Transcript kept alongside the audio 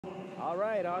All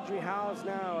right, Audrey Howes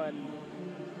now, and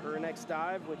her next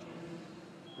dive, which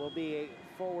will be a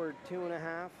forward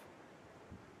 2.5.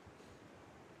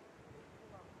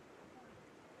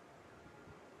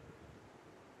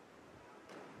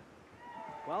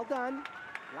 Well done.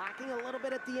 Lacking a little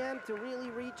bit at the end to really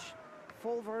reach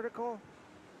full vertical.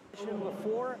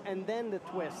 Before and then the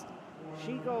twist.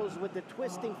 She goes with the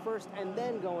twisting first and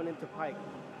then going into pike.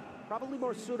 Probably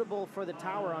more suitable for the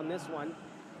tower on this one.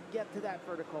 Get to that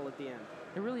vertical at the end.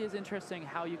 It really is interesting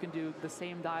how you can do the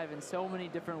same dive in so many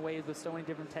different ways with so many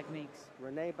different techniques.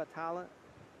 Renee Batalla,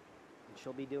 and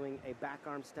she'll be doing a back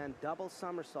arm stand double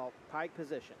somersault pike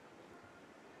position.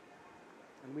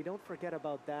 And we don't forget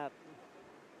about that.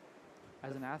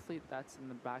 As an athlete, that's in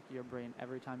the back of your brain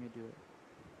every time you do it.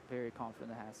 Very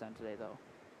confident in the handstand today, though.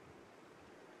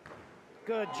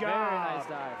 Good job. Very nice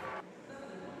dive.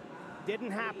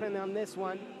 Didn't happen on this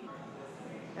one.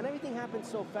 And everything happens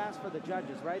so fast for the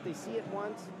judges, right? They see it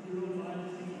once.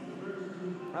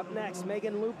 Up next,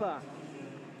 Megan Lupa.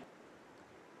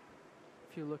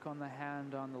 If you look on the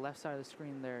hand on the left side of the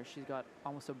screen there, she's got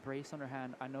almost a brace on her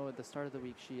hand. I know at the start of the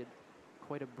week she had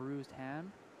quite a bruised hand.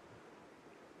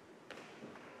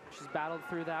 She's battled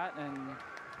through that and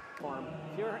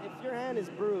if your hand is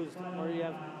bruised or you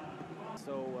have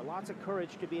lots of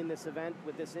courage could be in this event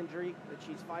with this injury that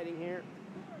she's fighting here.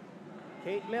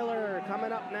 Kate Miller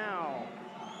coming up now.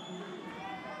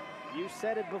 You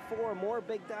said it before, more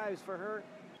big dives for her.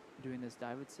 Doing this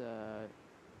dive, she's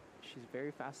a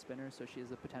very fast spinner, so she has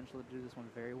the potential to do this one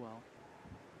very well.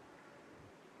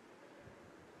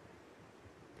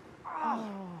 Oh,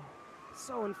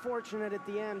 so unfortunate at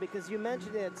the end because you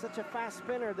mentioned it, such a fast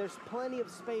spinner. There's plenty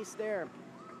of space there.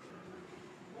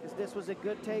 Because this was a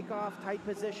good takeoff, tight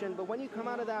position, but when you come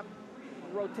out of that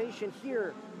rotation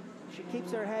here, she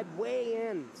keeps her head way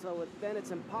in, so then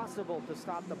it's impossible to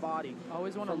stop the body.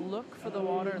 Always want to look for the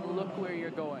water and look where you're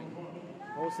going.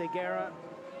 Jose Guerra,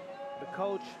 the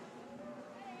coach.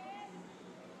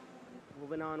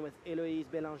 Moving on with Eloise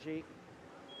Bélanger.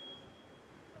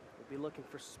 We'll be looking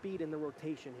for speed in the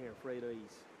rotation here for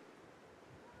Eloise.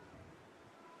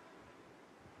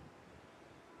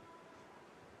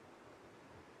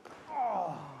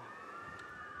 Oh,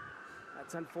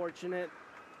 that's unfortunate.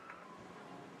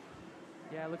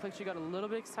 Yeah, it looked like she got a little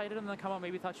bit excited and then come out,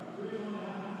 maybe thought she...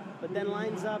 But then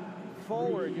lines up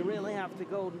forward. You really have to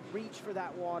go reach for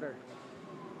that water.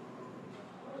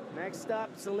 Next up,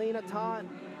 Selena Todd.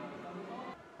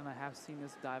 And I have seen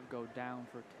this dive go down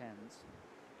for 10s.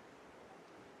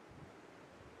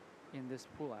 In this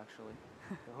pool, actually.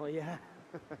 Oh, yeah.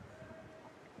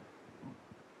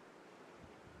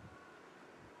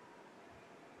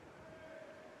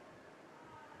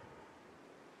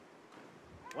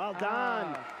 Well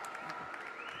done.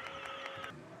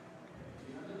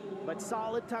 But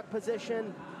solid tuck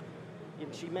position.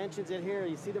 And she mentions it here.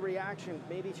 You see the reaction.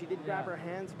 Maybe she didn't grab her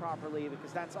hands properly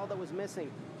because that's all that was missing.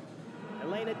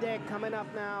 Elena Dick coming up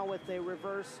now with a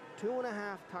reverse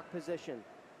 2.5 tuck position.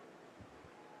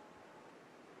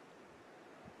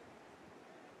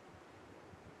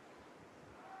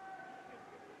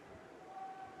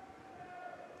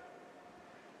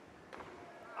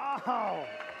 Oh!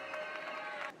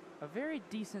 A very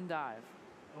decent dive.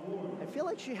 I feel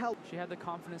like she helped. She had the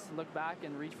confidence to look back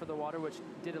and reach for the water, which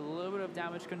did a little bit of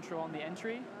damage control on the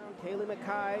entry. Kaylee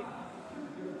Mackay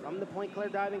from the Point Claire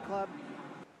Diving Club.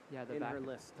 Yeah, the back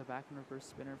and reverse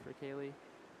spinner for Kaylee.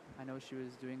 I know she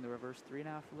was doing the reverse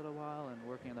 3.5 for a little while and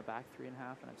working on the back 3.5,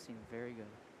 and I've seen very good.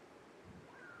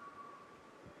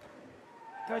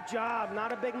 Good job.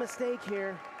 Not a big mistake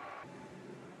here.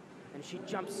 And she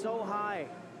jumps so high.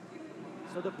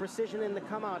 So the precision in the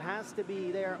come out has to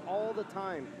be there all the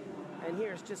time. And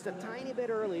here's just a tiny bit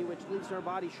early, which leaves her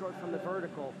body short from the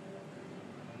vertical.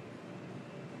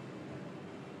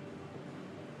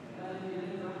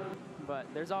 But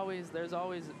there's always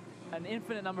an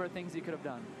infinite number of things you could have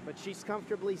done. But she's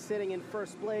comfortably sitting in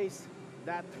first place.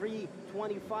 That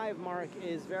 3:25 mark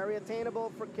is very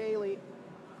attainable for Kaylee.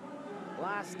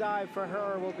 Last dive for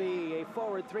her will be a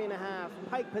forward 3.5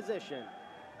 pike position.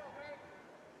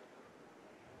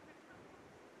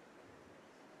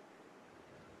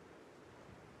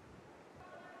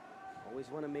 Always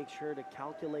want to make sure to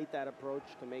calculate that approach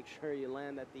to make sure you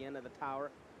land at the end of the tower.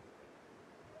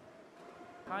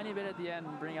 Tiny bit at the end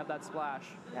and bring up that splash.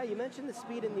 Yeah, you mentioned the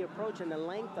speed in the approach and the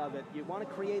length of it. You want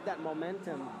to create that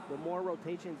momentum the more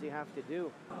rotations you have to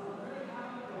do.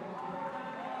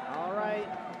 All right,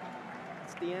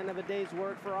 it's the end of a day's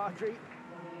work for Audrey.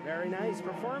 Very nice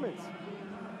performance.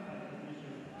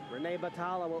 Renee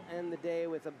Batalla will end the day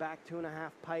with a back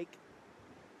 2.5 pike.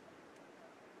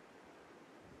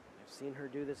 Seen her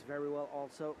do this very well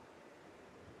also.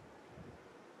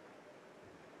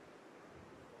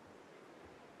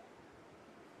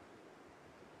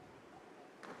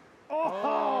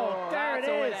 Oh, there it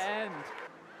is.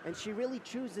 And she really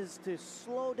chooses to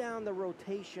slow down the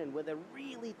rotation with a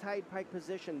really tight pike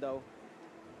position, though.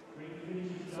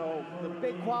 So the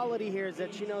big quality here is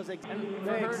that she knows exactly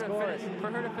for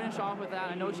her to finish off with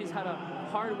that. I know she's had a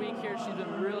hard week here. She's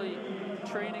been really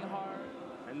training hard.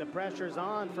 And the pressure's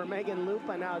on for Megan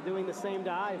Lupa now doing the same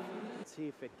dive. Let's see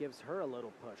if it gives her a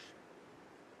little push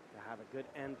to have a good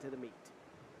end to the meet.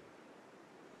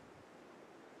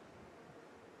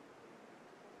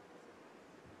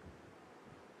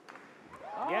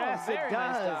 Oh, yes, it does.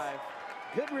 Nice dive.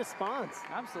 Good response.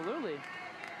 Absolutely.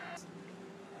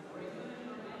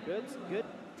 Good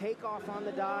takeoff on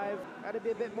the dive. Got to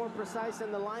be a bit more precise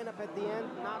in the lineup at the end,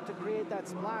 not to create that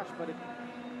splash, but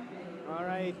all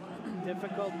right,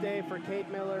 difficult day for Kate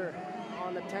Miller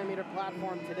on the 10-meter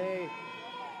platform today.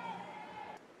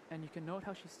 And you can note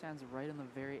how she stands right on the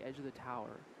very edge of the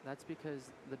tower. That's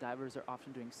because the divers are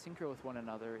often doing synchro with one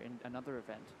another in another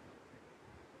event.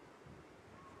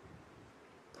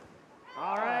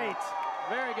 All right.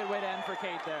 Very good way to end for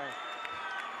Kate there.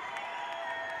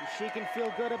 She can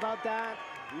feel good about that,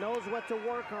 knows what to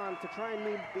work on to try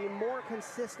and be more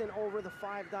consistent over the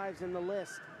 5 dives in the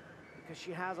list, because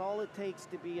she has all it takes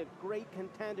to be a great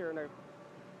contender.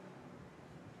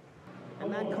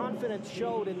 And that confidence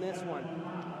showed in this one.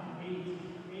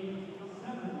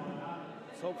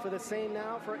 Let's hope for the same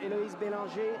now for Eloise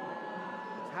Bélanger.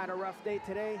 She's had a rough day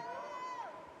today.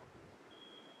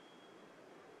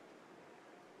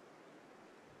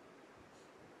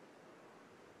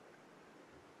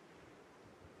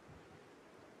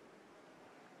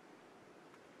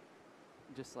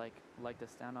 Just like to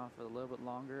stand off a little bit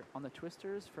longer. On the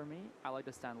twisters, for me, I like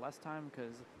to stand less time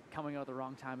because coming out at the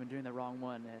wrong time and doing the wrong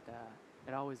one,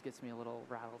 it always gets me a little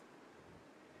rattled.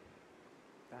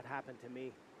 That happened to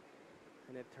me,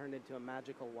 and it turned into a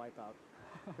magical wipeout.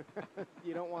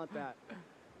 You don't want that.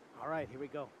 All right, here we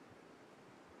go.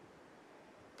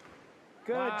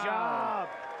 Good job.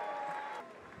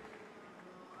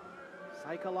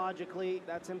 Psychologically,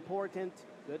 that's important.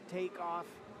 Good takeoff.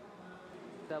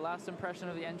 That last impression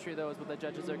of the entry, though, is what the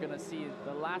judges are going to see.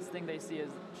 The last thing they see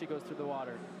is she goes through the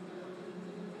water.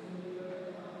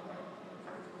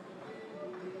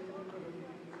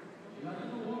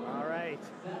 All right.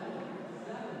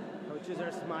 Coaches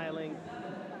are smiling.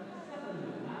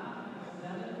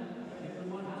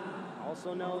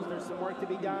 Also knows there's some work to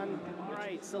be done. All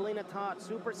right, Selena Todd,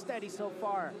 super steady so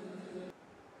far.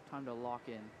 Time to lock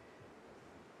in.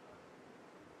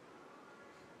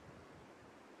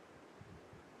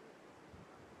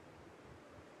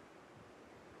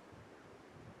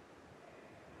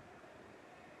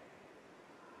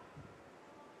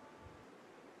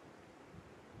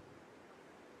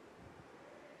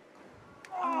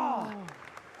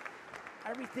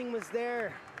 Everything was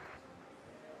there.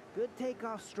 Good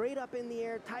takeoff, straight up in the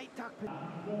air, tight tuck.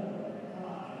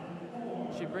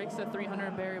 She breaks the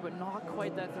 300 barrier, but not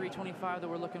quite that 325 that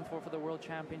we're looking for the World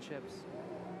Championships.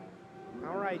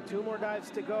 All right, 2 more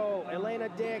dives to go. Elena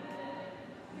Dick.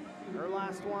 Her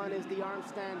last one is the arm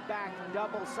stand back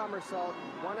double somersault,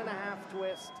 1.5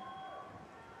 twist.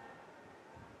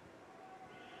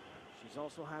 She's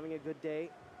also having a good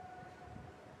day.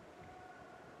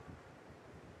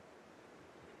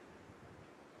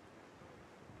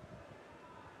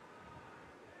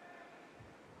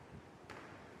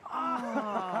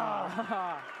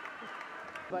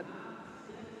 But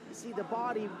you see the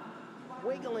body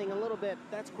wiggling a little bit.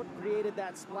 That's what created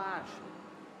that splash.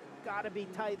 Got to be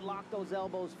tight. Lock those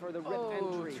elbows for the rip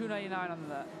entry. 299 on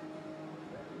that.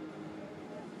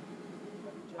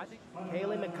 I think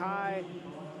Kaylee Mackay.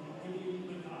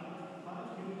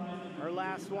 Her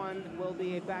last one will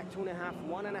be a back 2.5,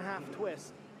 1.5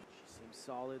 twist. She seems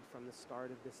solid from the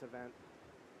start of this event.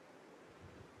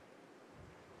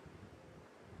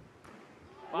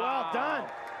 Wow. Well done.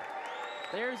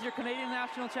 There's your Canadian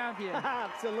national champion.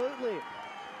 Absolutely.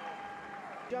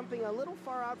 Jumping a little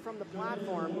far out from the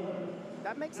platform.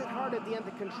 That makes it hard at the end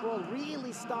to control.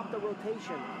 Really stop the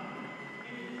rotation.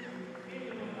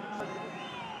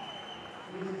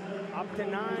 Up to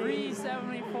 9.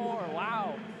 374.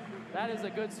 Wow. That is a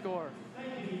good score.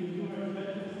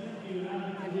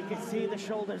 And you can see the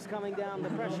shoulders coming down.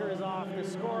 The pressure is off. The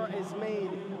score is made.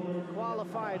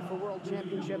 Qualified for World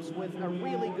Championships with a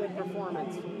really good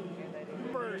performance.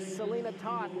 First, Selena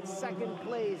Todd, 2nd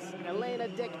place. Elena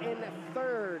Dick in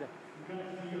 3rd.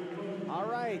 All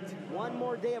right, one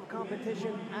more day of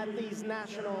competition at these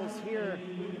nationals here